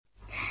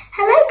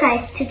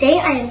guys, today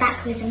I am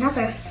back with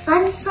another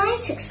fun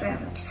science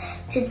experiment.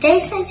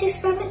 Today's science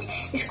experiment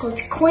is called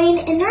coin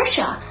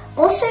inertia,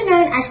 also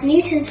known as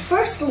Newton's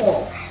first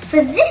law.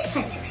 For this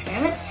science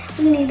experiment,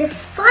 we need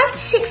 5 to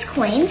 6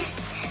 coins,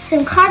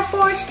 some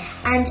cardboard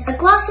and a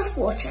glass of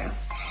water.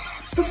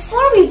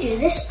 Before we do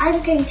this,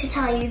 I'm going to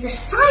tell you the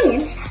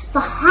science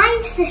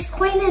behind this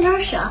coin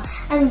inertia,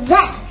 and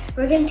then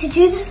we're going to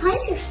do the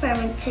science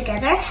experiment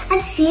together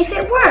and see if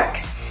it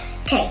works.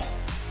 Okay,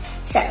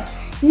 so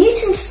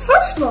Newton's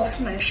first law of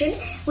motion,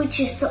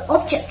 which is the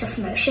object of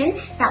motion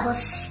that will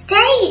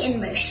stay in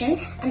motion,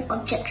 and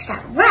objects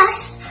that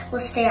rest will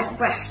stay at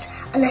rest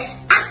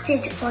unless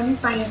acted on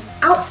by an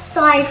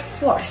outside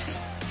force.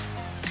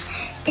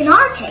 In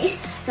our case,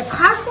 the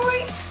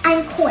cardboard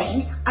and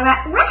coin are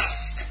at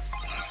rest.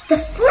 The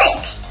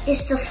flick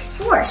is the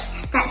force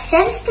that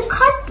sends the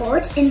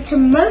cardboard into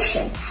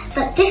motion,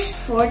 but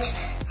this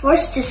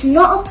force does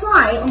not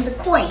apply on the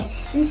coin.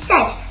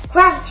 Instead,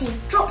 gravity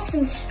drops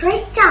them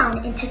straight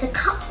down into the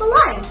cup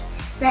below.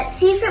 Let's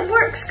see if it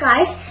works,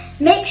 guys.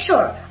 Make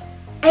sure,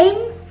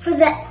 aim for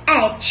the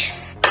edge.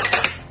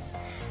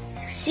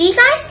 See,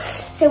 guys?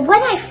 So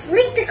when I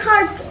flick the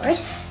cardboard,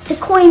 the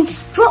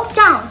coins drop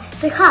down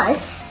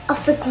because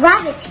of the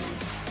gravity.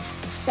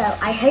 So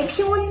I hope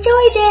you enjoyed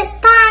it.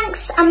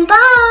 Thanks and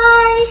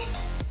bye!